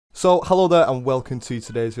So hello there and welcome to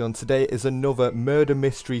today's video, and today is another Murder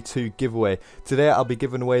Mystery 2 giveaway. Today I'll be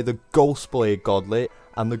giving away the GhostBlade Godly,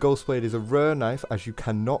 and the GhostBlade is a rare knife as you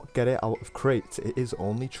cannot get it out of crates. It is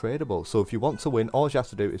only tradable. So if you want to win, all you have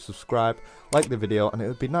to do is subscribe, like the video, and it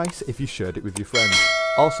would be nice if you shared it with your friends.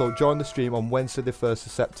 Also, join the stream on Wednesday the 1st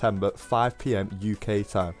of September, 5 PM UK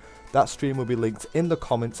time. That stream will be linked in the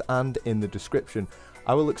comments and in the description.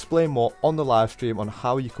 I will explain more on the live stream on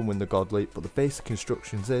how you can win the Godly, but the basic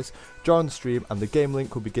instructions is join the stream and the game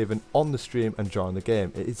link will be given on the stream and join the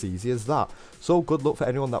game. It is easy as that. So good luck for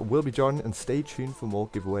anyone that will be joining, and stay tuned for more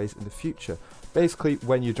giveaways in the future. Basically,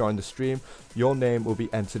 when you join the stream, your name will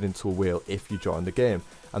be entered into a wheel if you join the game,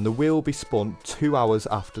 and the wheel will be spun 2 hours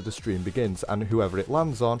after the stream begins, and whoever it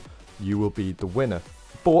lands on, you will be the winner.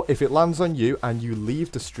 But if it lands on you and you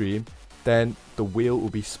leave the stream, then the wheel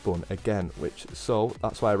will be spun again, so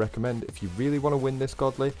that's why I recommend, if you really want to win this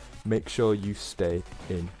Godly, make sure you stay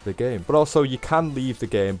in the game. But also, you can leave the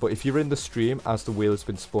game, but if you're in the stream as the wheel has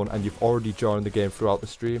been spun and you've already joined the game throughout the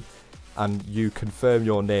stream, and you confirm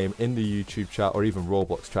your name in the YouTube chat or even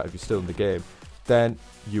Roblox chat if you're still in the game, then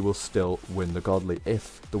you will still win the Godly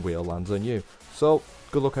if the wheel lands on you. So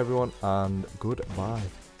good luck everyone, and goodbye.